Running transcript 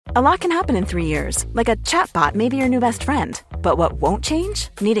A lot can happen in 3 years, like a chatbot may be your new best friend. But what won't change?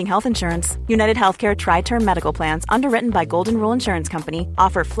 Needing health insurance. United Healthcare Tri-Term Medical Plans, underwritten by Golden Rule Insurance Company,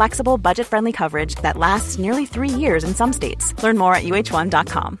 offer flexible, budget-friendly coverage that lasts nearly 3 years in some states. Learn more at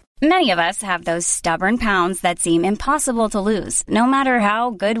uh1.com. Many of us have those stubborn pounds that seem impossible to lose, no matter how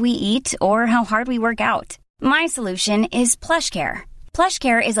good we eat or how hard we work out. My solution is PlushCare.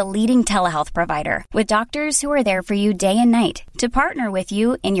 PlushCare is a leading telehealth provider with doctors who are there for you day and night to partner with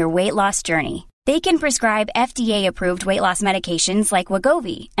you in your weight loss journey. They can prescribe FDA-approved weight loss medications like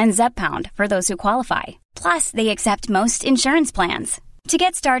Wegovy and Zepbound for those who qualify. Plus, they accept most insurance plans. To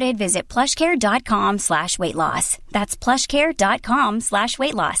get started, visit plushcare.com/weightloss. That's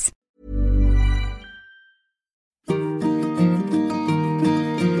plushcare.com/weightloss.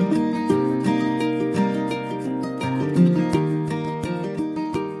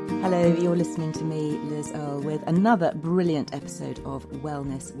 Hello, you're listening to me, Liz Earle, with another brilliant episode of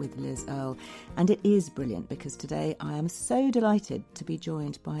Wellness with Liz Earle. And it is brilliant because today I am so delighted to be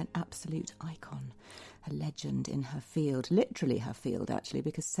joined by an absolute icon, a legend in her field, literally her field actually,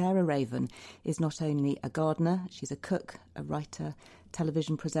 because Sarah Raven is not only a gardener, she's a cook, a writer,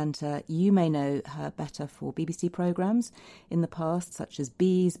 television presenter. You may know her better for BBC programmes in the past, such as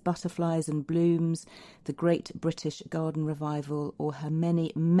Bees, Butterflies and Blooms, The Great British Garden Revival, or her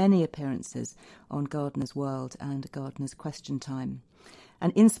many, many appearances on Gardener's World and Gardener's Question Time.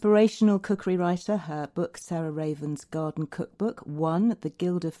 An inspirational cookery writer, her book Sarah Raven's Garden Cookbook won the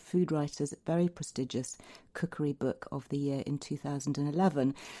Guild of Food Writers' very prestigious Cookery Book of the Year in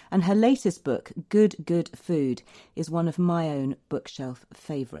 2011. And her latest book, Good Food, is one of my own bookshelf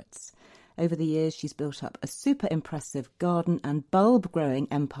favourites. Over the years, she's built up a super impressive garden and bulb-growing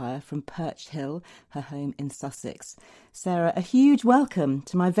empire from Perch Hill, her home in Sussex. Sarah, a huge welcome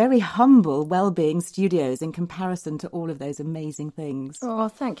to my very humble Wellbeing Studios in comparison to all of those amazing things. Oh,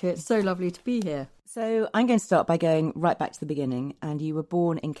 thank you. It's so lovely to be here. So I'm going to start by going right back to the beginning. And you were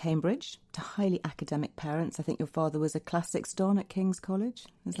born in Cambridge to highly academic parents. I think your father was a classics don at King's College.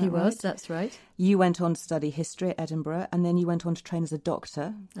 Is that He right? was, that's right. You went on to study history at Edinburgh, and then you went on to train as a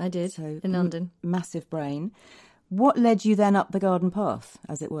doctor. I did, so in London. Massive brain. What led you then up the garden path,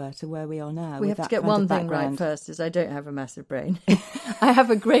 as it were, to where we are now? We have to get one thing right first, is I don't have a massive brain. I have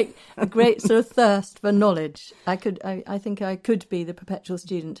a great sort of thirst for knowledge. I think I could be the perpetual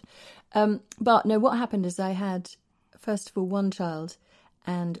student. But no, what happened is I had, first of all, one child,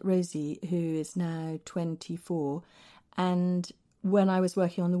 and Rosie, who is now 24. And when I was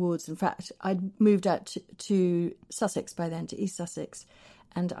working on the wards, in fact, I'd moved out to Sussex by then, to East Sussex,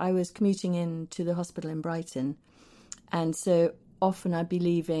 and I was commuting in to the hospital in Brighton. And so often I'd be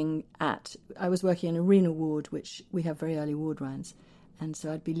leaving I was working in a renal ward, which we have very early ward rounds. And so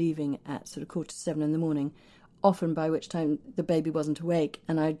I'd be leaving at sort of 6:45 in the morning, often by which time the baby wasn't awake,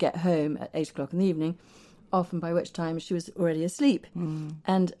 and I'd get home at 8 o'clock in the evening, often by which time she was already asleep.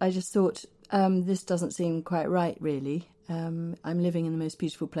 And I just thought, this doesn't seem quite right, really. I'm living in the most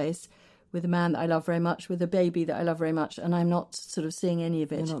beautiful place with a man that I love very much, with a baby that I love very much, and I'm not sort of seeing any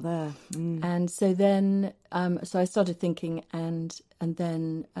of it. You're not there. And so then, so I started thinking, and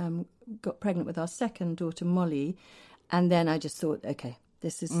then got pregnant with our second daughter, Molly, and then I just thought, okay,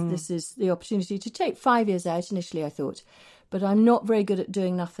 this is the opportunity to take 5 years out. Initially, I thought, but I'm not very good at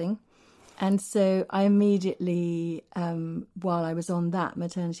doing nothing, and so I immediately, while I was on that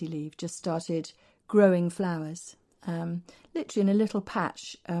maternity leave, just started growing flowers. Literally in a little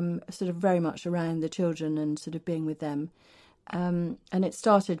patch, sort of very much around the children and sort of being with them. And it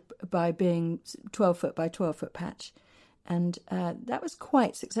started by being 12-foot by 12-foot patch. And that was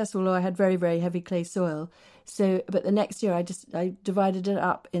quite successful, although I had very, very heavy clay soil. So, but the next year I divided it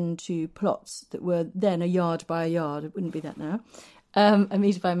up into plots that were then a yard by a yard. It wouldn't be that now, a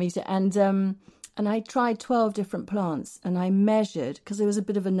metre by a metre. And I tried 12 different plants, and I measured, because I was a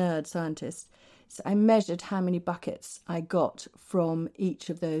bit of a nerd scientist, so I measured how many buckets I got from each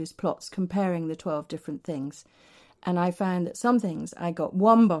of those plots, comparing the 12 different things. And I found that some things I got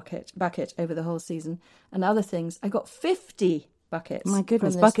one bucket over the whole season, and other things I got 50 buckets. My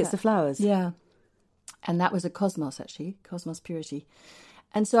goodness, buckets of flowers. Yeah. And that was a Cosmos, actually, Cosmos Purity.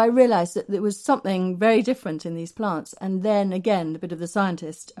 And so I realised that there was something very different in these plants. And then, again, a bit of the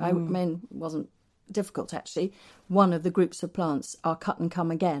scientist, I mean, it wasn't difficult, actually. One of the groups of plants are cut and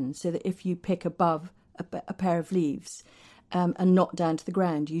come again, so that if you pick above a pair of leaves and not down to the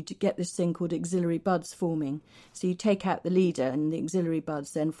ground, you get this thing called axillary buds forming. So you take out the leader, and the axillary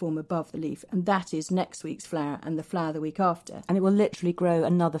buds then form above the leaf, and that is next week's flower and the flower the week after. And it will literally grow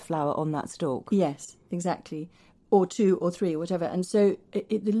another flower on that stalk. Yes, exactly. Or two or three or whatever. And so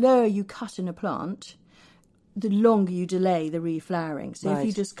the lower you cut in a plant, the longer you delay the reflowering. So if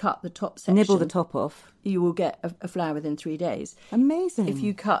you just cut the top section, nibble the top off, you will get a flower within 3 days. Amazing. If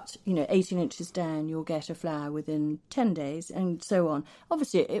you cut, 18 inches down, you'll get a flower within 10 days, and so on.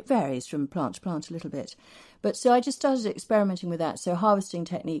 Obviously, it varies from plant to plant a little bit. But so I just started experimenting with that, so harvesting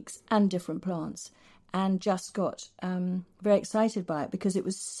techniques and different plants, and just got very excited by it because it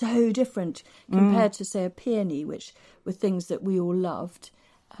was so different compared to, say, a peony, which were things that we all loved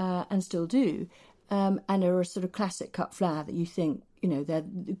and still do. And are a sort of classic cut flower that you think, there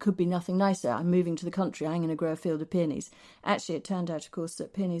could be nothing nicer. I'm moving to the country, I'm going to grow a field of peonies. Actually, it turned out, of course,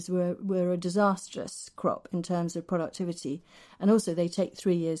 that peonies were a disastrous crop in terms of productivity. And also they take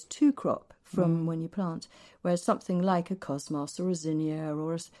 3 years to crop from when you plant. Whereas something like a cosmos or a zinnia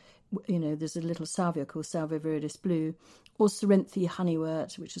or, there's a little salvia called Salvia viridis blue, or Cerinthe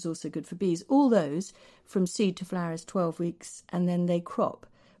honeywort, which is also good for bees. All those, from seed to flower, is 12 weeks, and then they crop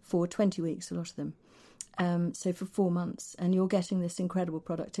for 20 weeks, a lot of them. So for 4 months, and you're getting this incredible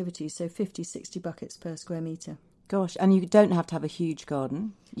productivity, so 50, 60 buckets per square metre. Gosh, and you don't have to have a huge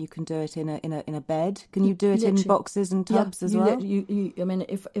garden. You can do it in a bed. Can you do it in boxes and tubs as well?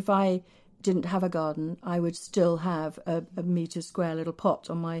 If I didn't have a garden, I would still have a metre square little pot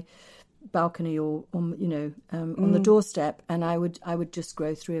on my balcony or on the doorstep, and I would just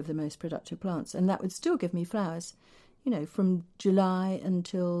grow 3 of the most productive plants, and that would still give me flowers, from July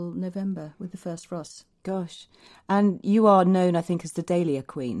until November with the first frosts. Gosh. And you are known, I think, as the Dahlia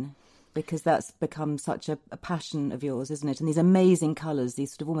Queen, because that's become such a passion of yours, isn't it? And these amazing colours,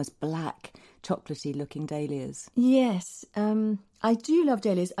 these sort of almost black, chocolatey looking dahlias. Yes, I do love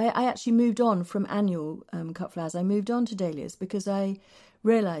dahlias. I actually moved on from annual cut flowers. I moved on to dahlias because I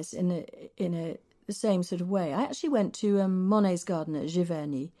realised in the same sort of way. I actually went to Monet's garden at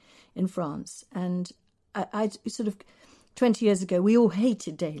Giverny in France, and I sort of 20 years ago, we all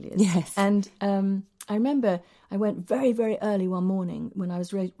hated dahlias. Yes. And I remember I went very, very early one morning when I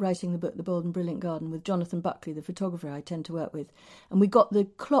was writing the book, The Bold and Brilliant Garden, with Jonathan Buckley, the photographer I tend to work with. And we got the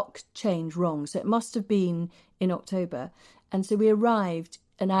clock change wrong. So it must have been in October. And so we arrived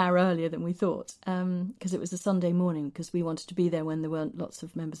an hour earlier than we thought, because it was a Sunday morning, because we wanted to be there when there weren't lots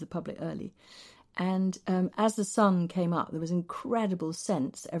of members of the public early. And as the sun came up, there was incredible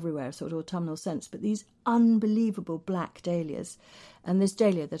scents everywhere, sort of autumnal scents, but these unbelievable black dahlias. And this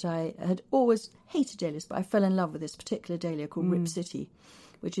dahlia that I had always hated dahlias, but I fell in love with this particular dahlia called Rip City,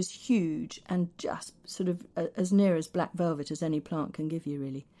 which is huge and just sort of as near as black velvet as any plant can give you,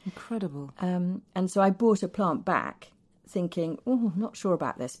 really. Incredible. And so I bought a plant back thinking, I'm not sure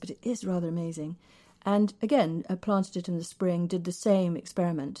about this, but it is rather amazing. And again, I planted it in the spring, did the same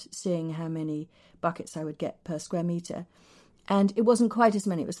experiment, seeing how many buckets I would get per square metre. And it wasn't quite as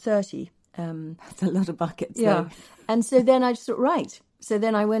many, it was 30. That's a lot of buckets. Yeah. Though. And so then I just thought, right. So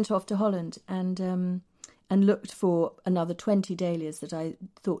then I went off to Holland and looked for another 20 dahlias that I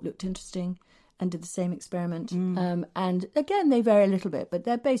thought looked interesting and did the same experiment. And again, they vary a little bit, but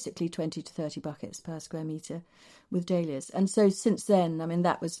they're basically 20 to 30 buckets per square metre with dahlias. And so since then,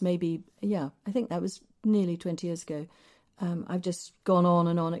 that was maybe, I think that was nearly 20 years ago. I've just gone on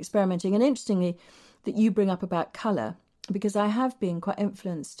and on experimenting. And interestingly, that you bring up about colour, because I have been quite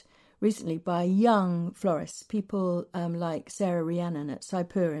influenced recently by young florists, people like Sarah Rhiannon at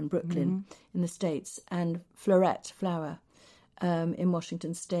Saipur in Brooklyn in the States, and Florette Flower in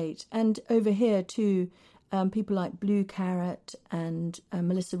Washington State. And over here too, people like Blue Carrot and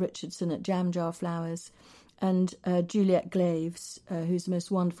Melissa Richardson at Jam Jar Flowers, and Juliette Glaves, who's the most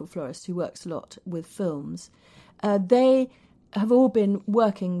wonderful florist who works a lot with films. They have all been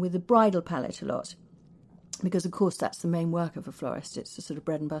working with the bridal palette a lot, because, of course, that's the main work of a florist. It's the sort of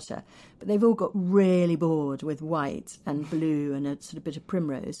bread and butter. But they've all got really bored with white and blue and a sort of bit of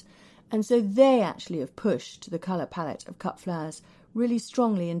primrose. And so they actually have pushed the colour palette of cut flowers really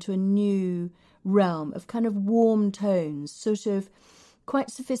strongly into a new realm of kind of warm tones, sort of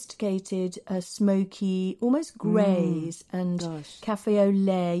quite sophisticated, smoky, almost greys and cafe au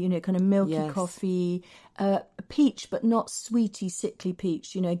lait, kind of milky coffee, peach, but not sweety, sickly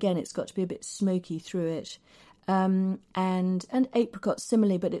peach. Again, it's got to be a bit smoky through it. And apricot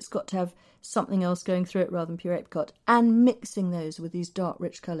similarly, but it's got to have something else going through it rather than pure apricot, and mixing those with these dark,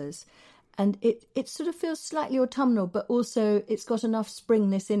 rich colours. And it sort of feels slightly autumnal, but also it's got enough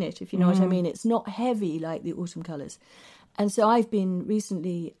springness in it, if you know what I mean. It's not heavy like the autumn colours. And so I've been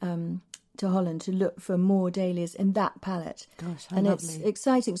recently to Holland to look for more dahlias in that palette. Gosh, how and lovely. It's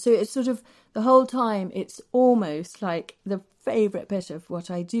exciting. So it's sort of the whole time, it's almost like the favourite bit of what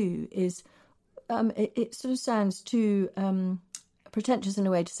I do is it sort of sounds too pretentious in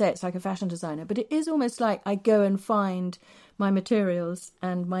a way to say it's like a fashion designer, but it is almost like I go and find my materials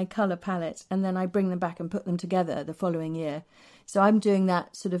and my colour palette, and then I bring them back and put them together the following year. So I'm doing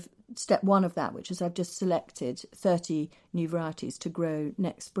that sort of step one of that, which is I've just selected 30 new varieties to grow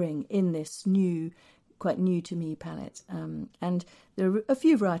next spring in this new, quite new to me palette. And there are a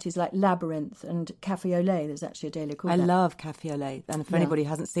few varieties like Labyrinth and Café au lait. There's actually a dahlia called that. I love Café au lait. And for anybody who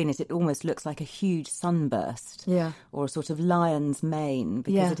hasn't seen it, it almost looks like a huge sunburst. Yeah. Or a sort of lion's mane,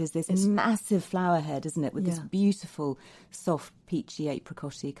 because it is this massive flower head, isn't it, with this beautiful, soft, peachy,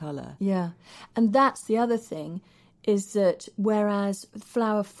 apricot-y colour. Yeah. And that's the other thing, is that whereas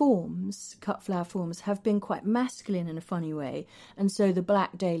flower forms, cut flower forms, have been quite masculine in a funny way, and so the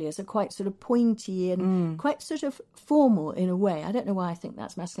black dahlias are quite sort of pointy and quite sort of formal in a way. I don't know why I think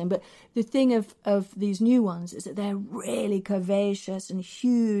that's masculine, but the thing of these new ones is that they're really curvaceous and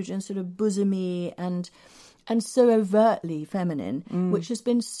huge and sort of bosomy and so overtly feminine, which has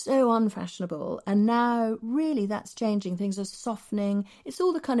been so unfashionable. And now, really, that's changing. Things are softening. It's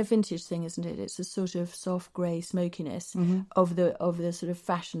all the kind of vintage thing, isn't it? It's a sort of soft grey smokiness of the sort of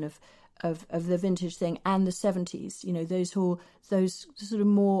fashion of the vintage thing and the 70s. You know, those sort of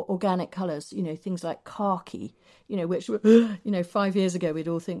more organic colours. You know, things like khaki. You know, which 5 years ago we'd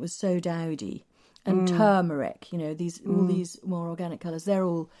all think was so dowdy. And turmeric, you know, all these more organic colours, they're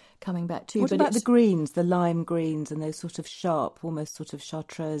all coming back too. What about the greens, the lime greens and those sort of sharp, almost sort of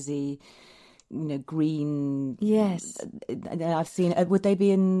chartreusey, green? Yes. I've seen, would they be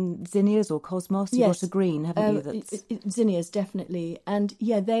in zinnias or cosmos? You've got a green, haven't you? Zinnias, definitely. And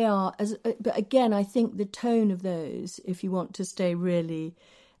yeah, they are, but again, I think the tone of those, if you want to stay really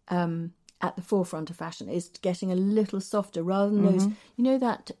at the forefront of fashion, is getting a little softer rather than those,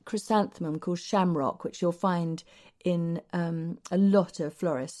 that chrysanthemum called shamrock, which you'll find in a lot of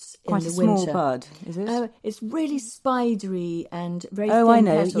florists in quite the a winter. Small bud, is it? It's really spidery and very thin I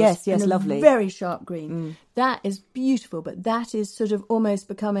know. petals. Yes, and lovely. A very sharp green. That is beautiful, but that is sort of almost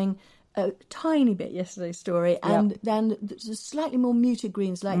becoming a tiny bit yesterday's story, and then there's slightly more muted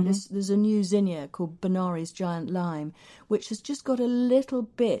greens like this. There's a new zinnia called Benari's Giant Lime, which has just got a little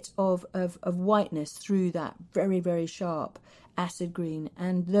bit of whiteness through that very, very sharp acid green,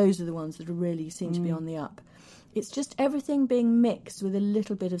 and those are the ones that really seem to be on the up. It's just everything being mixed with a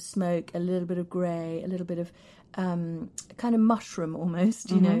little bit of smoke, a little bit of grey, a little bit of kind of mushroom almost,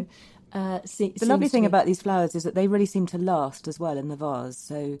 you know. The lovely thing about these flowers is that they really seem to last as well in the vase.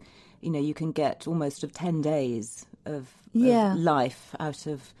 So, you can get almost 10 days of life out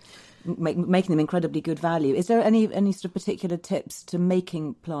of making them incredibly good value. Is there any sort of particular tips to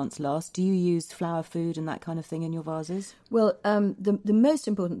making plants last? Do you use flower food and that kind of thing in your vases? Well, the most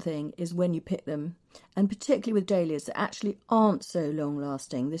important thing is when you pick them, and particularly with dahlias that actually aren't so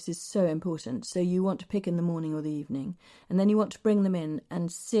long-lasting. This is so important. So you want to pick in the morning or the evening, and then you want to bring them in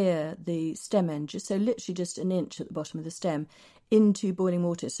and sear the stem end, just an inch at the bottom of the stem, into boiling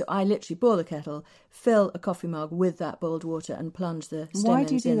water. So I literally boil the kettle, fill a coffee mug with that boiled water and plunge the stem ends in. Why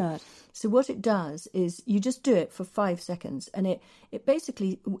do you do that? So what it does is you just do it for 5 seconds, and it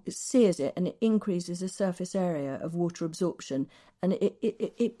basically sears it, and it increases the surface area of water absorption, and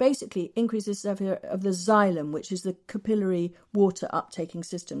it basically increases the surface area of the xylem, which is the capillary water uptaking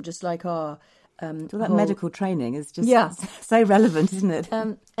system, just like our that medical training is just so relevant, isn't it?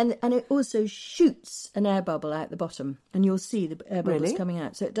 And it also shoots an air bubble out the bottom, and you'll see the air bubbles coming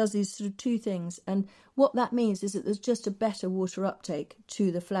out. So it does these sort of two things, and what that means is that there's just a better water uptake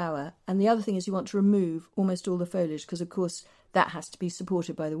to the flower. And the other thing is you want to remove almost all the foliage, because of course that has to be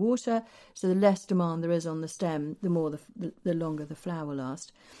supported by the water. So the less demand there is on the stem, the more the longer the flower will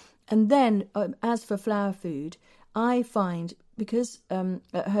last. And then as for flower food, I find, because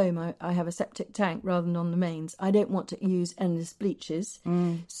at home I have a septic tank rather than on the mains, I don't want to use endless bleaches.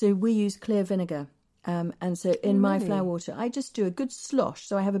 So we use clear vinegar. And so in my flower water, I just do a good slosh.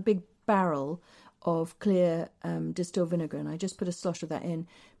 So I have a big barrel of clear distilled vinegar, and I just put a slosh of that in.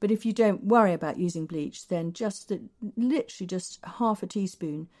 But if you don't worry about using bleach, then literally just half a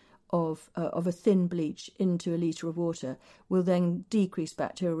teaspoon of a thin bleach into a litre of water will then decrease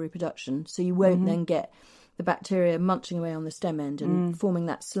bacterial reproduction. So you won't then get the bacteria munching away on the stem end and forming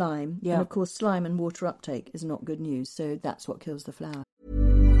that slime. Yeah. And of course, slime and water uptake is not good news. So that's what kills the flower.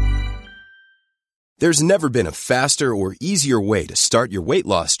 There's never been a faster or easier way to start your weight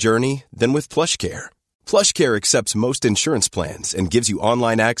loss journey than with PlushCare. PlushCare accepts most insurance plans and gives you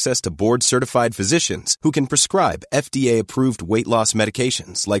online access to board-certified physicians who can prescribe FDA-approved weight loss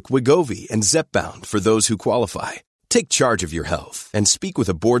medications like Wegovy and Zepbound for those who qualify. Take charge of your health and speak with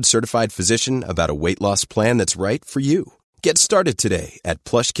a board-certified physician about a weight loss plan that's right for you. Get started today at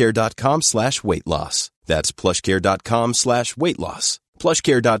plushcare.com/weight-loss. That's plushcare.com/weight loss.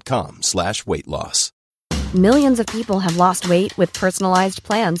 plushcare.com/weight loss. Millions of people have lost weight with personalized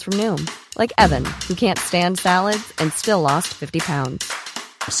plans from Noom. Like Evan, who can't stand salads and still lost 50 pounds.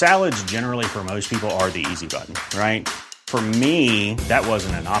 Salads generally for most people are the easy button, right? For me, that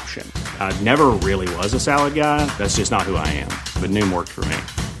wasn't an option. I never really was a salad guy. That's just not who I am. But Noom worked for me.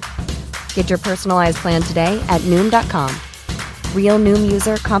 Get your personalized plan today at Noom.com. Real Noom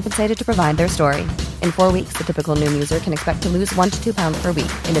user compensated to provide their story. In 4 weeks, the typical Noom user can expect to lose 1 to 2 pounds per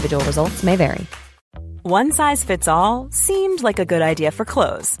week. Individual results may vary. One size fits all seemed like a good idea for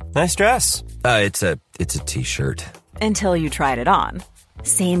clothes. Nice dress. It's a t-shirt. Until you tried it on.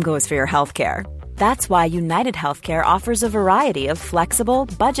 Same goes for your healthcare. That's why United Healthcare offers a variety of flexible,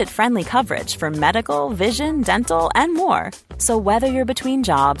 budget-friendly coverage for medical, vision, dental, and more. So whether you're between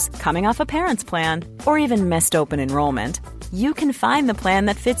jobs, coming off a parent's plan, or even missed open enrollment, you can find the plan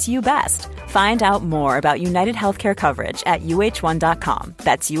that fits you best. Find out more about United Healthcare coverage at UH1.com.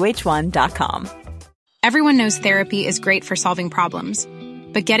 That's UH1.com. Everyone knows therapy is great for solving problems,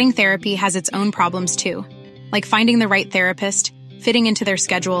 but getting therapy has its own problems too, like finding the right therapist, fitting into their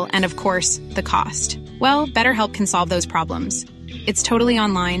schedule, and of course, the cost. Well, BetterHelp can solve those problems. It's totally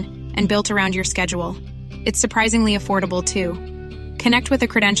online and built around your schedule. It's surprisingly affordable too. Connect with a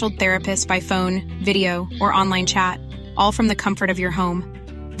credentialed therapist by phone, video, or online chat, all from the comfort of your home.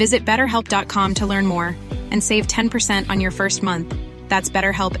 Visit BetterHelp.com to learn more and save 10% on your first month. That's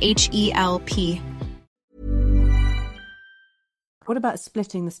BetterHelp, H-E-L-P. What about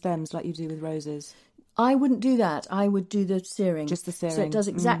splitting the stems like you do with roses? I wouldn't do that. I would do the searing. Just the searing. So it does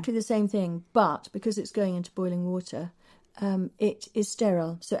exactly the same thing, but because it's going into boiling water, it is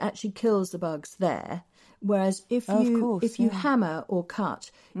sterile, so it actually kills the bugs there. Whereas if you hammer or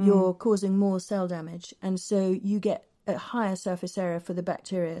cut, you're causing more cell damage, and so you get a higher surface area for the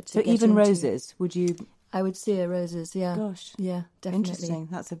bacteria to So get even into. Roses, would you? I would sear roses, yeah. Gosh. Yeah, definitely. Interesting.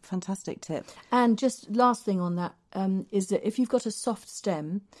 That's a fantastic tip. And just last thing on that is that if you've got a soft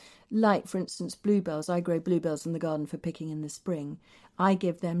stem, like, for instance, bluebells, I grow bluebells in the garden for picking in the spring. I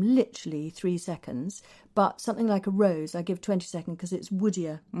give them literally 3 seconds, but something like a rose, I give 20 seconds because it's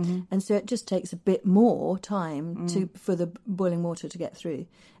woodier. Mm-hmm. And so it just takes a bit more time for the boiling water to get through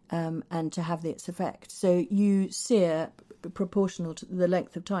and to have its effect. So you sear proportional to the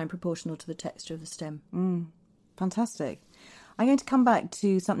length of time, proportional to the texture of the stem. Fantastic. I'm going to come back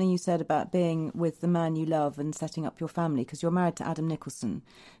to something you said about being with the man you love and setting up your family, because you're married to Adam Nicholson,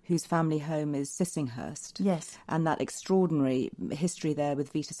 whose family home is Sissinghurst. Yes. And that extraordinary history there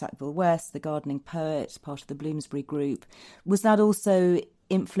with Vita Sackville-West, the gardening poet, part of the Bloomsbury Group. Was that also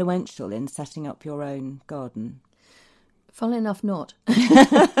influential in setting up your own garden? Funnily enough, not.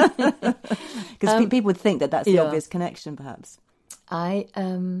 Because people would think that that's the obvious connection, perhaps. I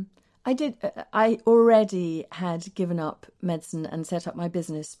already had given up medicine and set up my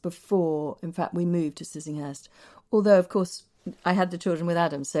business before, in fact, we moved to Sissinghurst. Although, of course, I had the children with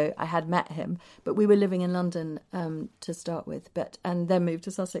Adam, so I had met him. But we were living in London to start with, and then moved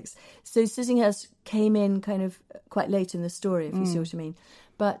to Sussex. So Sissinghurst came in kind of quite late in the story, if you see what I mean.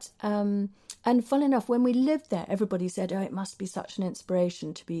 But and funnily enough, when we lived there, everybody said, "Oh, it must be such an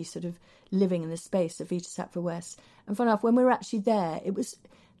inspiration to be sort of living in the space of Vita Sackville-West." And funnily enough, when we were actually there, it was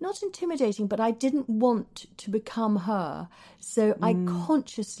not intimidating, but I didn't want to become her. So I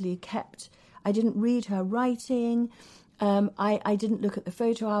consciously I didn't read her writing. I didn't look at the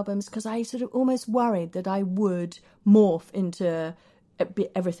photo albums because I sort of almost worried that I would morph into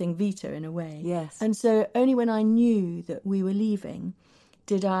everything Vita in a way. Yes. And so only when I knew that we were leaving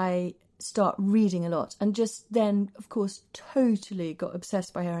did I start reading a lot, and just then, of course, totally got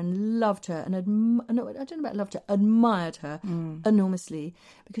obsessed by her and loved her, and I don't know about loved her, admired her enormously,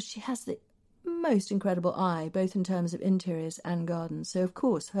 because she has the most incredible eye, both in terms of interiors and gardens. So, of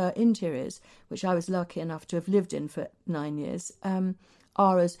course, her interiors, which I was lucky enough to have lived in for 9 years,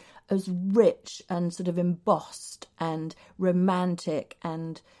 are as rich and sort of embossed and romantic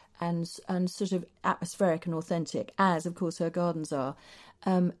and sort of atmospheric and authentic as, of course, her gardens are.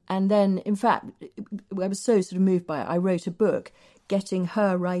 And then, in fact, I was so sort of moved by it. I wrote a book getting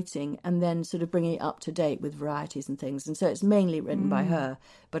her writing and then sort of bringing it up to date with varieties and things. And so it's mainly written by her,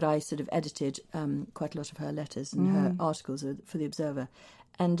 but I sort of edited quite a lot of her letters and her articles for The Observer.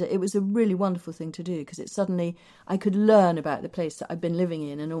 And it was a really wonderful thing to do, because it suddenly, I could learn about the place that I'd been living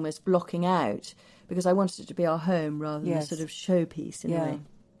in and almost blocking out, because I wanted it to be our home rather than a sort of showpiece in a way.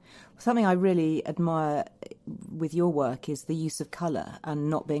 Something I really admire with your work is the use of colour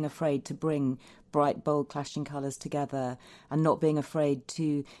and not being afraid to bring bright, bold, clashing colours together, and not being afraid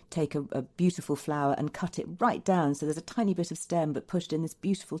to take a beautiful flower and cut it right down so there's a tiny bit of stem but pushed in this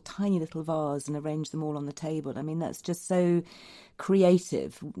beautiful tiny little vase and arrange them all on the table. I mean, that's just so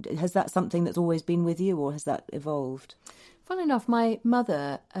creative. Has that something that's always been with you, or has that evolved? Funnily enough, my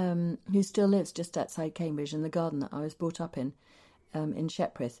mother, who still lives just outside Cambridge in the garden that I was brought up in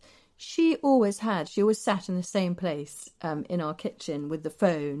Sheppreth, she always sat in the same place in our kitchen with the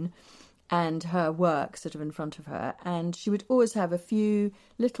phone and her work sort of in front of her, and she would always have a few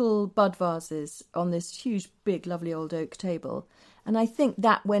little bud vases on this huge, big, lovely old oak table. And I think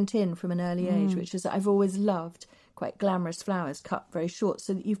that went in from an early age, which is I've always loved quite glamorous flowers cut very short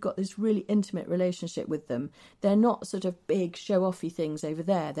so that you've got this really intimate relationship with them. They're not sort of big show-offy things over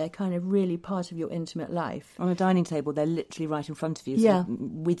there. They're kind of really part of your intimate life. On a dining table, they're literally right in front of you, sort of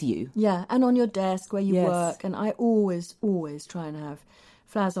with you. Yeah, and on your desk where you work. And I always try and have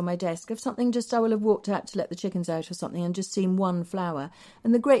flowers on my desk. If something I will have walked out to let the chickens out or something and just seen one flower.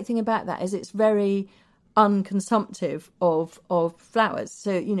 And the great thing about that is it's very unconsumptive of flowers.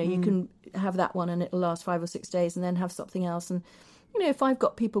 So, you know, you can have that one and it'll last 5 or 6 days and then have something else. And, you know, if I've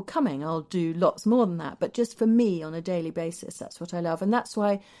got people coming, I'll do lots more than that. But just for me on a daily basis, that's what I love. And that's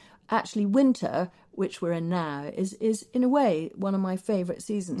why actually winter, which we're in now, is in a way one of my favourite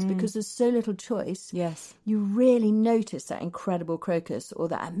seasons because there's so little choice. Yes. You really notice that incredible crocus or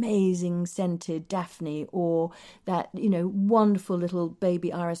that amazing scented daphne or that, you know, wonderful little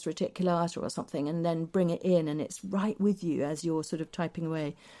baby iris reticulata or something, and then bring it in and it's right with you as you're sort of typing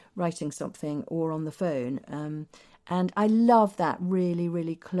away, writing something or on the phone. And I love that really,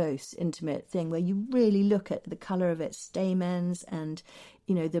 really close, intimate thing where you really look at the colour of its stamens and,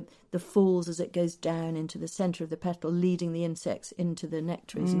 you know, the falls as it goes down into the centre of the petal, leading the insects into the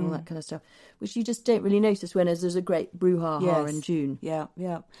nectaries and all that kind of stuff, which you just don't really notice when there's a great brouhaha in June. Yeah.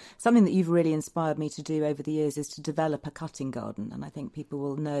 Something that you've really inspired me to do over the years is to develop a cutting garden, and I think people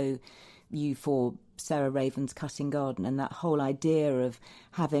will know you for Sarah Raven's Cutting Garden and that whole idea of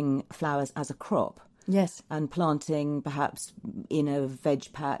having flowers as a crop. Yes. And planting perhaps in a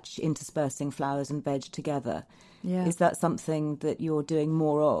veg patch, interspersing flowers and veg together. Yeah. Is that something that you're doing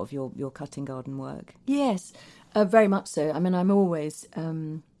more of, your cutting garden work? Yes, very much so. I mean, I'm always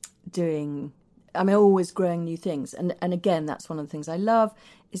always growing new things. And again, that's one of the things I love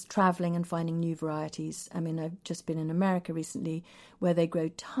is travelling and finding new varieties. I mean, I've just been in America recently where they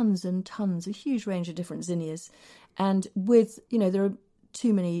grow tons and tons, a huge range of different zinnias. And with, you know, there are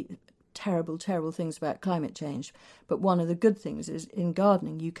too many terrible things about climate change, but one of the good things is in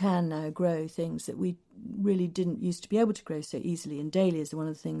gardening you can now grow things that we really didn't used to be able to grow so easily, and dahlias are one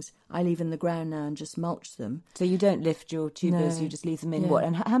of the things I leave in the ground now and just mulch them. So you don't lift your tubers, No. you just leave them in. What?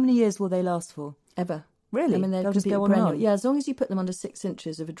 And how many years will they last for? Ever. Really? I mean, they'll just go on and on? Yeah, as long as you put them under 6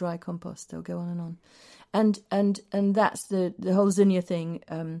 inches of a dry compost, they'll go on and on. And that's the whole zinnia thing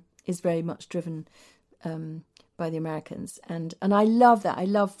is very much driven by the Americans, and I love that. I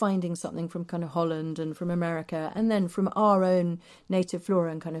love finding something from kind of Holland and from America and then from our own native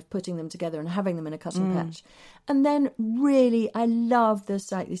flora and kind of putting them together and having them in a cutting patch. And then really I love the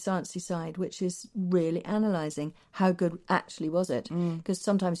slightly sciencey side, which is really analysing how good actually was it, because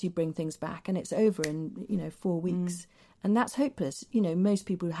sometimes you bring things back and it's over in, you know, 4 weeks and that's hopeless. You know, most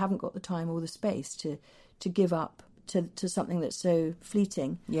people haven't got the time or the space to give up to something that's so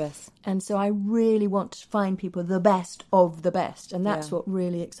fleeting. Yes. And so I really want to find people the best of the best, and that's what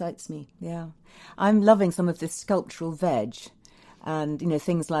really excites me. Yeah. I'm loving some of this sculptural veg and, you know,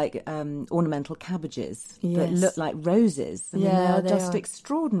 things like ornamental cabbages that look like roses. I mean, they're just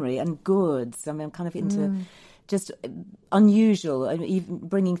extraordinary and goods. I mean, I'm kind of into just unusual, even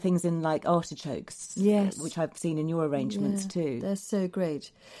bringing things in like artichokes, which I've seen in your arrangements too. They're so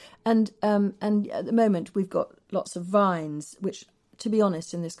great. And at the moment we've got lots of vines, which, to be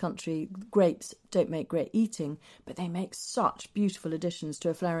honest, in this country, grapes don't make great eating, but they make such beautiful additions to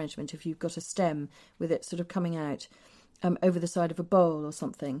a flower arrangement if you've got a stem with it sort of coming out over the side of a bowl or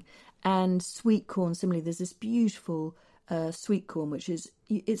something. And sweet corn, similarly, there's this beautiful sweet corn, which is,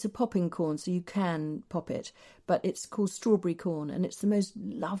 it's a popping corn, so you can pop it, but it's called strawberry corn, and it's the most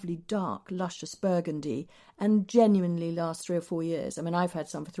lovely, dark, luscious burgundy, and genuinely lasts 3 or 4 years. I mean, I've had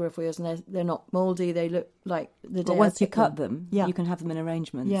some for 3 or 4 years, and they're not mouldy. They look like the day. But once you cut them, you can have them in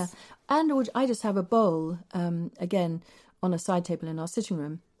arrangements. Yeah, and I just have a bowl, again, on a side table in our sitting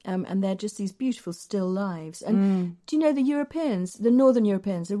room. And they're just these beautiful still lives. And do you know, the Europeans, the Northern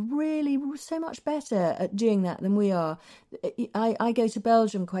Europeans, are really so much better at doing that than we are. I go to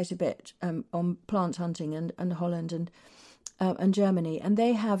Belgium quite a bit on plant hunting and Holland, and Germany, and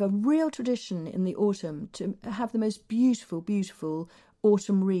they have a real tradition in the autumn to have the most beautiful, beautiful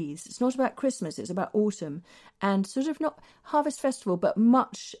autumn wreaths. It's not about Christmas, it's about autumn, and sort of not harvest festival, but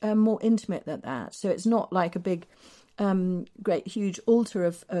much more intimate than that. So it's not like a big great huge altar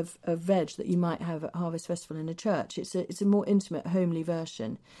of veg that you might have at Harvest Festival in a church. It's a more intimate, homely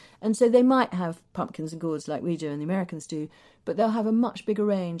version. And so they might have pumpkins and gourds like we do and the Americans do, but they'll have a much bigger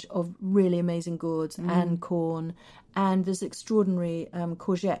range of really amazing gourds and corn. And there's extraordinary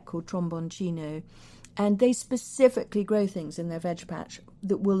courgette called tromboncino. And they specifically grow things in their veg patch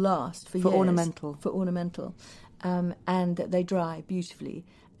that will last for years. For ornamental. And that they dry beautifully.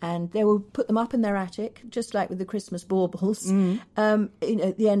 And they will put them up in their attic, just like with the Christmas baubles, at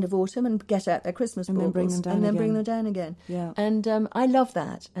the end of autumn, and get out their Christmas baubles then bring them down again. Bring them down again. Yeah. And I love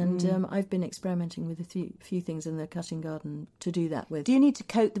that. And I've been experimenting with a few things in the cutting garden to do that with. Do you need to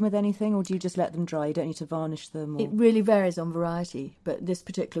coat them with anything, or do you just let them dry? You don't need to varnish them? Or... It really varies on variety. But this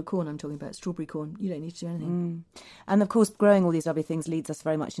particular corn I'm talking about, strawberry corn, you don't need to do anything. And of course, growing all these lovely things leads us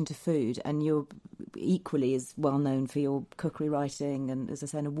very much into food. And you're equally as well known for your cookery writing, and as I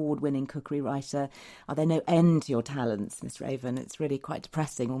say, an award-winning cookery writer. Are there no end to your talents, Miss Raven? It's really quite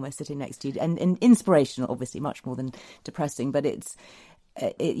depressing, almost sitting next to you, and inspirational, obviously, much more than depressing. But it's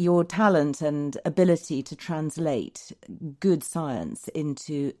your talent and ability to translate good science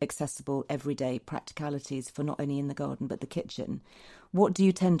into accessible, everyday practicalities for not only in the garden but the kitchen. What do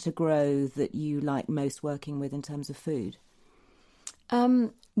you tend to grow that you like most working with in terms of food?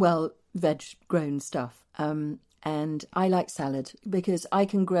 Well, veg-grown stuff. And I like salad because I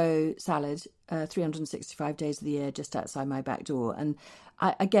can grow salad 365 days of the year just outside my back door. And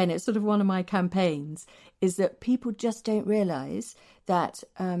again, it's sort of one of my campaigns is that people just don't realise that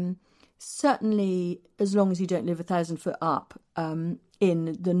certainly as long as you don't live 1,000 foot up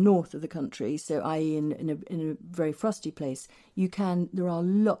in the north of the country, so i.e. in a very frosty place, there are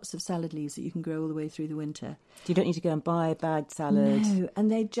lots of salad leaves that you can grow all the way through the winter. You don't need to go and buy bagged salad. No,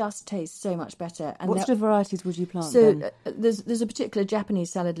 and they just taste so much better. And what sort of varieties would you plant then? There's a particular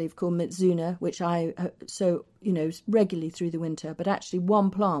Japanese salad leaf called Mitsuna, which I sow regularly through the winter, but actually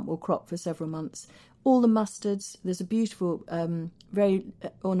one plant will crop for several months. All the mustards, there's a beautiful, very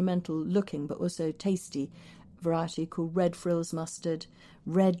ornamental looking, but also tasty variety called red frills mustard,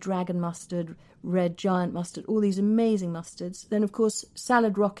 red dragon mustard, red giant mustard, all these amazing mustards. Then, of course,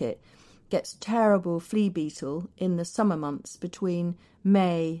 salad rocket gets terrible flea beetle in the summer months between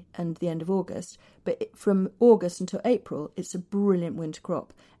May and the end of August. But from August until April, it's a brilliant winter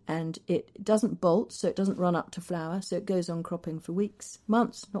crop. And it doesn't bolt, so it doesn't run up to flower. So it goes on cropping for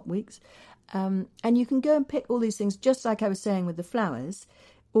months, not weeks. And you can go and pick all these things, just like I was saying with the flowers.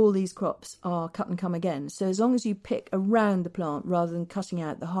 All these crops are cut and come again. So as long as you pick around the plant rather than cutting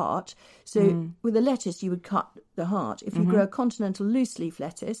out the heart. So with a lettuce, you would cut the heart. If you grow a continental loose leaf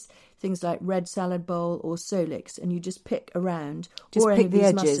lettuce, things like red salad bowl or Solix, and you just pick around. Just or pick any the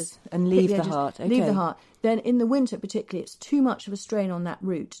of these edges and leave the heart. Okay. Leave the heart. Then in the winter particularly, it's too much of a strain on that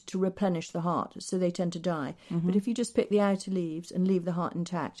root to replenish the heart, so they tend to die. But if you just pick the outer leaves and leave the heart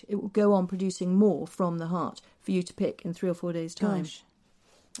intact, it will go on producing more from the heart for you to pick in 3 or 4 days' time. Gosh.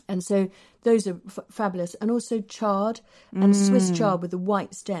 And so those are fabulous. And also chard, and Swiss chard with the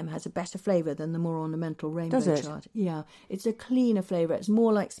white stem has a better flavour than the more ornamental rainbow chard. Yeah, it's a cleaner flavour. It's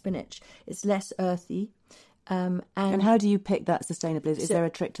more like spinach. It's less earthy. And how do you pick that sustainably? Is there a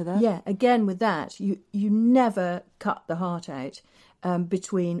trick to that? Yeah, again with that, you never cut the heart out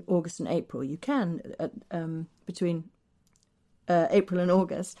between August and April. You can between April and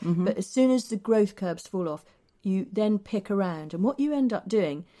August, but as soon as the growth curbs fall off, you then pick around. And what you end up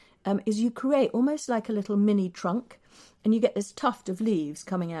doing is you create almost like a little mini trunk, and you get this tuft of leaves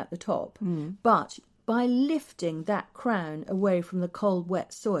coming out the top. But by lifting that crown away from the cold,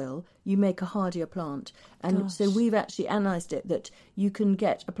 wet soil, you make a hardier plant. And so we've actually analysed it that you can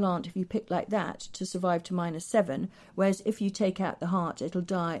get a plant, if you pick like that, to survive to -7, whereas if you take out the heart, it'll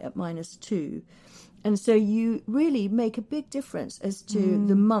die at -2. And so you really make a big difference as to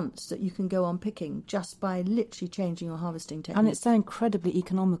the months that you can go on picking just by literally changing your harvesting technique. And it's so incredibly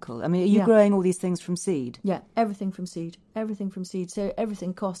economical. I mean, are you growing all these things from seed? Yeah, everything from seed. Everything from seed. So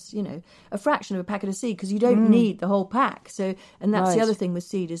everything costs, a fraction of a packet of seed because you don't need the whole pack. So, and that's the other thing with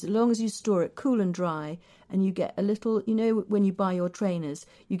seed is as long as you store it cool and dry, and you get a little, when you buy your trainers,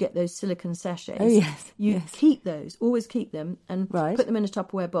 you get those silicone sachets. Oh, yes. You keep those, always keep them, and put them in a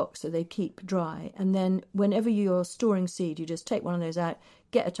Tupperware box so they keep dry. And then whenever you're storing seed, you just take one of those out,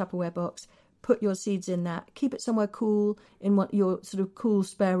 get a Tupperware box, put your seeds in that, keep it somewhere cool in your sort of cool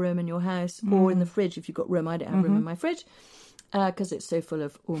spare room in your house or in the fridge if you've got room. I don't have room in my fridge because it's so full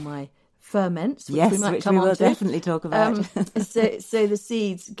of all my ferments, which yes, we might which come we on will to. definitely talk about. So the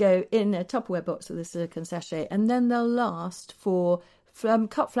seeds go in a Tupperware box with a silicone sachet, and then they'll last for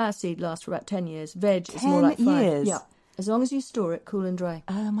cut flower seed lasts for about 10 years. Veg is more like 5 years. Yeah, as long as you store it cool and dry.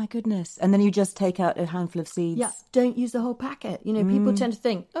 Oh my goodness! And then you just take out a handful of seeds. Yeah, don't use the whole packet. You know, people tend to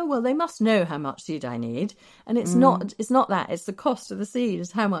think, oh well, they must know how much seed I need, and it's not. It's not that. It's the cost of the seed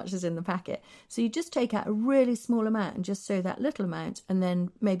is how much is in the packet. So you just take out a really small amount and just sow that little amount, and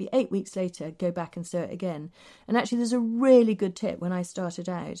then maybe 8 weeks later go back and sow it again. And actually, there's a really good tip when I started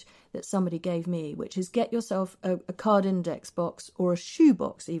out that somebody gave me, which is get yourself a card index box or a shoe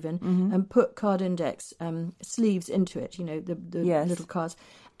box even, and put card index sleeves into it. You know, the little cards,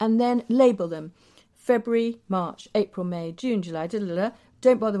 and then label them February, March, April, May, June, July,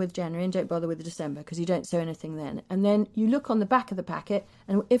 Don't bother with January and don't bother with December because you don't sow anything then. And then you look on the back of the packet,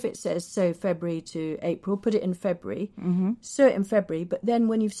 and if it says sow February to April, put it in February, sow it in February, but then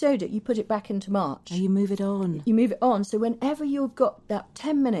when you've sowed it, you put it back into March. Oh, you move it on. You move it on. So whenever you've got that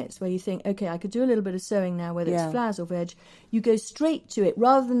 10 minutes where you think, okay, I could do a little bit of sowing now, whether it's flowers or veg, you go straight to it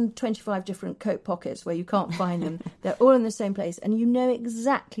rather than 25 different coat pockets where you can't find them. They're all in the same place. And you know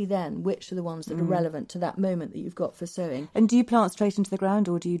exactly then which are the ones that are relevant to that moment that you've got for sowing. And do you plant straight into the ground,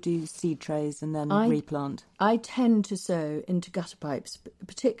 or do you do seed trays and then replant? I tend to sow into gutter pipes,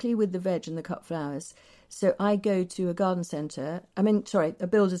 particularly with the veg and the cut flowers. So I go to a garden centre, a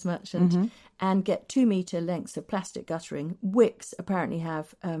builder's merchant, and get 2 metre lengths of plastic guttering. Wicks apparently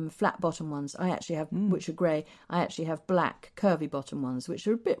have flat bottom ones. I actually have, which are grey. I actually have black curvy bottom ones, which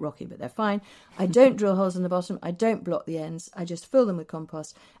are a bit rocky, but they're fine. I don't drill holes in the bottom. I don't block the ends. I just fill them with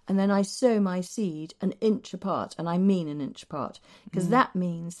compost. And then I sow my seed an inch apart, and I mean an inch apart, because that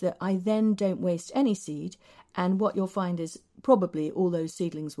means that I then don't waste any seed. And what you'll find is probably all those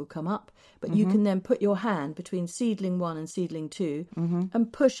seedlings will come up, but you can then put your hand between seedling 1 and seedling 2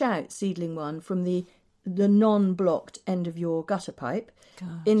 and push out seedling 1 from the non-blocked end of your gutter pipe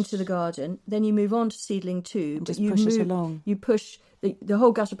into the garden. Then you move on to seedling 2. And just push it along. You push, the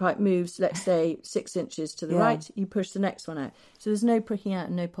whole gutter pipe moves, let's say, 6 inches to the right. You push the next one out. So there's no pricking out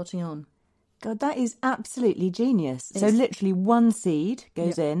and no potting on. God, that is absolutely genius. So literally one seed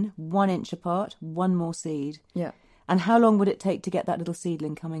goes in, 1 inch apart, one more seed. Yeah. And how long would it take to get that little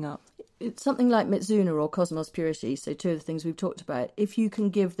seedling coming up? It's something like Mitsuna or Cosmos Purity, so 2 of the things we've talked about. If you can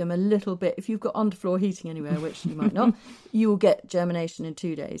give them a little bit, if you've got underfloor heating anywhere, which you might not, you will get germination in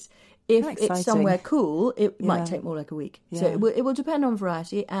 2 days. If it's somewhere cool, it might take more like a week. Yeah. So it will depend on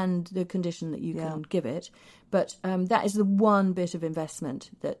variety and the condition that you can give it. But that is the one bit of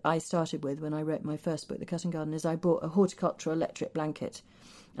investment that I started with when I wrote my first book, The Cutting Garden, is I bought a horticultural electric blanket.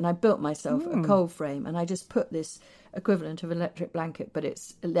 And I built myself a cold frame, and I just put this equivalent of an electric blanket, but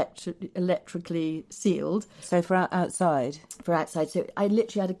it's electrically sealed. So for outside? For outside. So I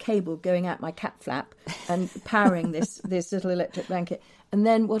literally had a cable going out my cap flap and powering this little electric blanket. And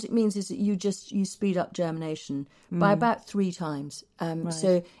then what it means is that you speed up germination by about 3 times. Right.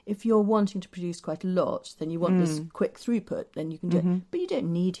 So if you're wanting to produce quite a lot, then you want this quick throughput, then you can do it. But you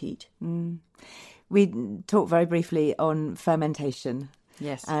don't need heat. We talked very briefly on fermentation.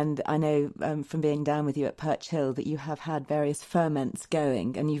 Yes. And I know from being down with you at Perch Hill that you have had various ferments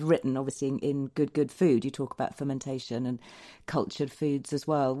going, and you've written, obviously, in Good Food, you talk about fermentation and cultured foods as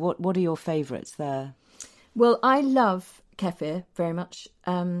well. What are your favourites there? Well, I love kefir very much.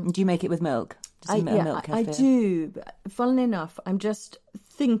 Do you make it with milk? Milk kefir? I do. But funnily enough, I'm just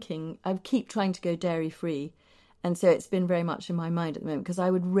thinking, I keep trying to go dairy-free. And so it's been very much in my mind at the moment because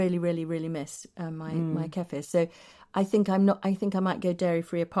I would really, really, really miss my kefir. So I think I might go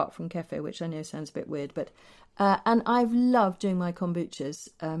dairy-free apart from kefir, which I know sounds a bit weird. But and I've loved doing my kombuchas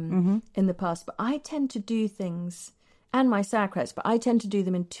in the past. But I tend to do things, and my sauerkrauts, but I tend to do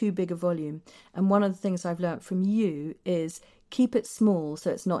them in too big a volume. And one of the things I've learnt from you is keep it small so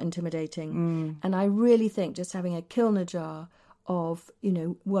it's not intimidating. And I really think just having a Kilner jar of,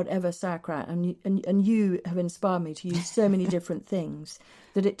 whatever sauerkraut, and you have inspired me to use so many different things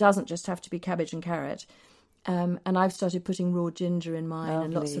that it doesn't just have to be cabbage and carrot. And I've started putting raw ginger in mine. Lovely.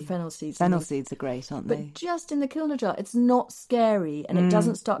 And lots of fennel seeds. Fennel seeds are great, aren't they? But just in the Kilner jar, it's not scary, and it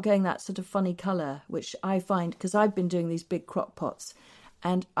doesn't start going that sort of funny colour, which I find, because I've been doing these big crock pots,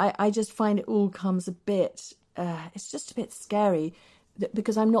 and I just find it all comes a bit, it's just a bit scary,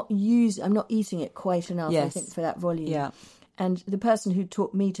 because I'm not eating it quite enough, I think, for that volume. Yeah. And the person who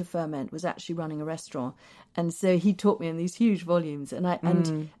taught me to ferment was actually running a restaurant, and so he taught me in these huge volumes. And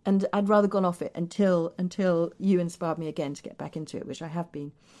I'd rather gone off it until you inspired me again to get back into it, which I have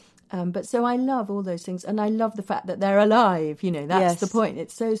been. But so I love all those things, and I love the fact that they're alive. That's the point.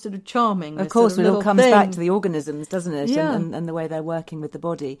 It's so sort of charming. Of course, it all comes back to the organisms, doesn't it? Yeah. And the way they're working with the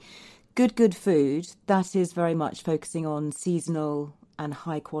body. Good food, that is very much focusing on seasonal and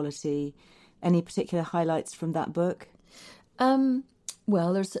high quality. Any particular highlights from that book?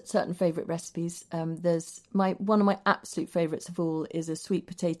 Well, there's certain favourite recipes. There's one of my absolute favourites of all is a sweet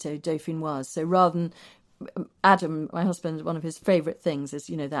potato dauphinoise. So rather than Adam, my husband, one of his favourite things is,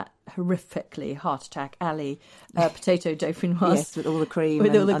 that horrifically heart attack alley potato dauphinoise. Yes, with all the cream.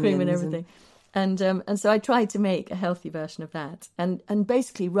 With all the cream and everything. And so I tried to make a healthy version of that. And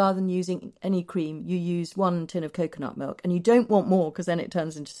basically, rather than using any cream, you use 1 tin of coconut milk. And you don't want more because then it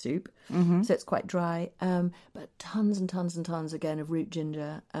turns into soup. Mm-hmm. So it's quite dry. But tons and tons and tons, again, of root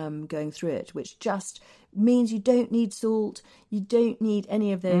ginger going through it, which just means you don't need salt. You don't need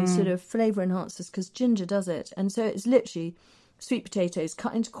any of those sort of flavour enhancers because ginger does it. And so it's literally sweet potatoes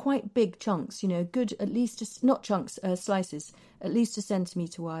cut into quite big chunks, good, at least, not chunks, slices, at least 1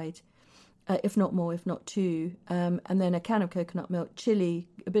 centimetre wide. If not more, if not 2, and then a can of coconut milk, chilli,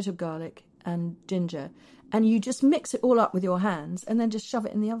 a bit of garlic and ginger. And you just mix it all up with your hands and then just shove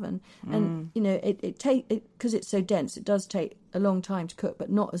it in the oven. And, because it's so dense, it does take a long time to cook, but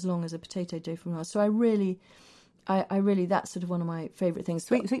not as long as a potato dauphinoise. So I really, that's sort of one of my favourite things.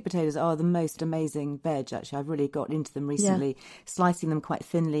 Sweet potatoes are the most amazing veg, actually. I've really got into them recently, slicing them quite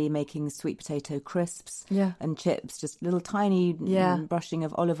thinly, making sweet potato crisps and chips, just little tiny brushing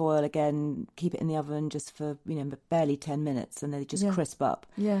of olive oil again, keep it in the oven just for, barely 10 minutes and they just crisp up.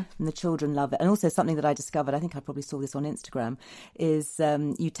 Yeah. And the children love it. And also something that I discovered, I think I probably saw this on Instagram, is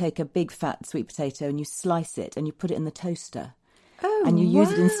you take a big fat sweet potato and you slice it and you put it in the toaster. Oh, and you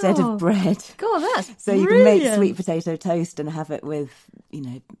use it instead of bread. God, that's so you brilliant. can make sweet potato toast and have it with,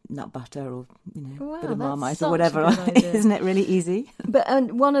 nut butter or, a bit of Marmite or whatever. Isn't it really easy?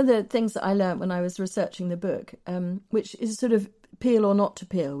 But one of the things that I learned when I was researching the book, which is sort of peel or not to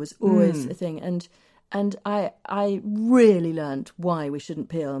peel, was always a thing. And I really learned why we shouldn't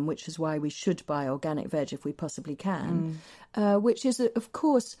peel and which is why we should buy organic veg if we possibly can, which is, of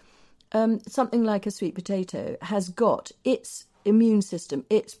course, something like a sweet potato has got its immune system,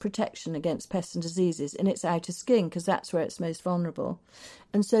 its protection against pests and diseases in its outer skin because that's where it's most vulnerable.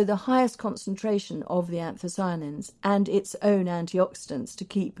 And so the highest concentration of the anthocyanins and its own antioxidants to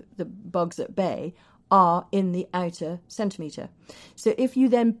keep the bugs at bay are in the outer centimetre. So if you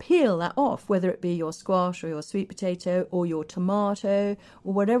then peel that off, whether it be your squash or your sweet potato or your tomato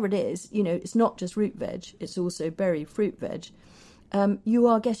or whatever it is, it's not just root veg, it's also berry fruit veg. You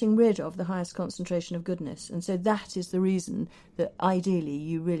are getting rid of the highest concentration of goodness. And so that is the reason that ideally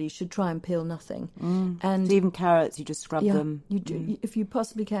you really should try and peel nothing. And so even carrots, you just scrub them. You do, if you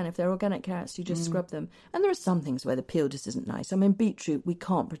possibly can. If they're organic carrots, you just scrub them. And there are some things where the peel just isn't nice. I mean, beetroot, we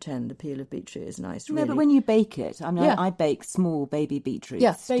can't pretend the peel of beetroot is nice, really. No, but when you bake it, I bake small baby beetroots.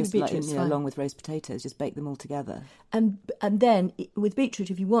 Yeah, baby just beetroots, along with roast potatoes, just bake them all together. And then with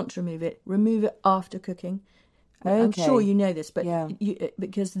beetroot, if you want to remove it after cooking. Okay. I'm sure you know this, but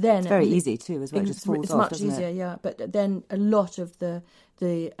because then it's very easy too, as well. It just falls off, it's much easier, yeah. But then a lot of the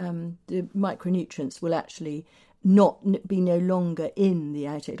micronutrients will actually not be no longer in the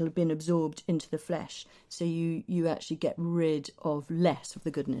outer. It'll have been absorbed into the flesh, so you actually get rid of less of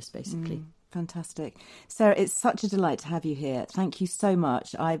the goodness, basically. Fantastic. Sarah, it's such a delight to have you here. Thank you so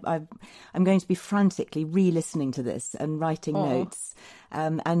much. I'm going to be frantically re-listening to this and writing notes.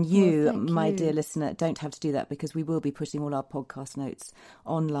 And you, my dear listener, don't have to do that because we will be putting all our podcast notes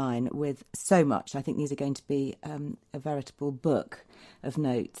online with so much. I think these are going to be a veritable book of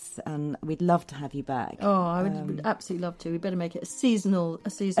notes, and we'd love to have you back. Oh, I would absolutely love to. We better make it a seasonal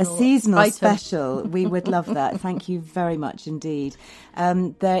special. We would love that. Thank you very much indeed.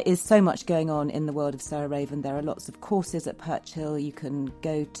 There is so much going on in the world of Sarah Raven. There are lots of courses at Perch Hill. You can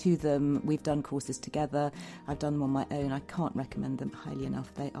go to them. We've done courses together. I've done them on my own. I can't recommend them highly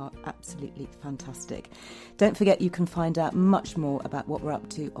enough. They are absolutely fantastic. Don't forget you can find out much more about what we're up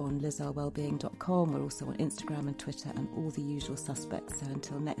to on lizearlewellbeing.com. We're also on Instagram and Twitter and all the usual suspects. So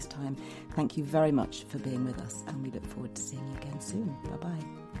until next time, thank you very much for being with us, and we look forward to seeing you again soon. Bye-bye.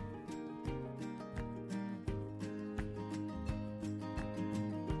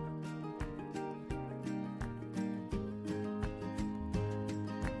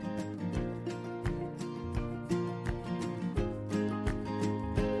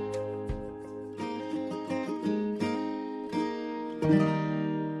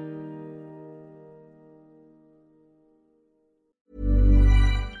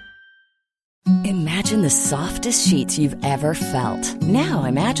 Imagine the softest sheets you've ever felt. Now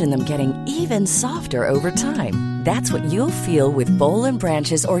imagine them getting even softer over time. That's what you'll feel with Boll &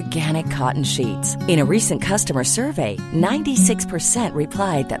 Branch's organic cotton sheets. In a recent customer survey, 96%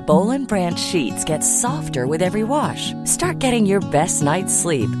 replied that Boll & Branch sheets get softer with every wash. Start getting your best night's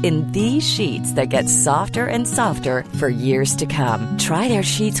sleep in these sheets that get softer and softer for years to come. Try their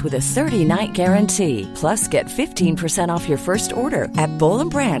sheets with a 30-night guarantee. Plus, get 15% off your first order at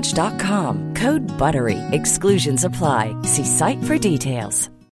bollandbranch.com. Code BUTTERY. Exclusions apply. See site for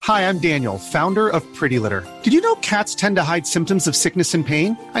details. Hi, I'm Daniel, founder of Pretty Litter. Did you know cats tend to hide symptoms of sickness and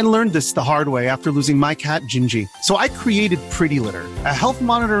pain? I learned this the hard way after losing my cat, Gingy. So I created Pretty Litter, a health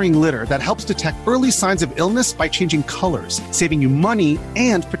monitoring litter that helps detect early signs of illness by changing colors, saving you money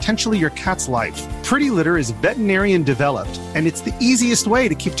and potentially your cat's life. Pretty Litter is veterinarian developed, and it's the easiest way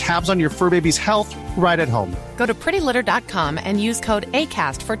to keep tabs on your fur baby's health right at home. Go to prettylitter.com and use code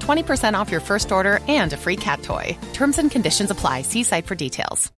ACAST for 20% off your first order and a free cat toy. Terms and conditions apply. See site for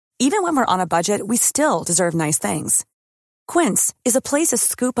details. Even when we're on a budget, we still deserve nice things. Quince is a place to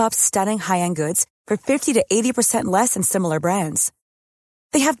scoop up stunning high-end goods for 50 to 80% less than similar brands.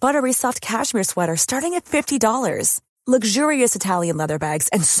 They have buttery soft cashmere sweaters starting at $50, luxurious Italian leather bags,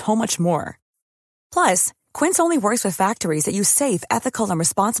 and so much more. Plus, Quince only works with factories that use safe, ethical, and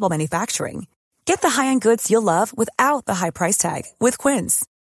responsible manufacturing. Get the high-end goods you'll love without the high price tag with Quince.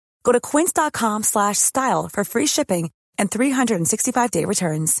 Go to quince.com/style for free shipping and 365-day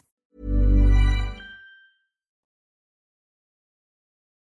returns.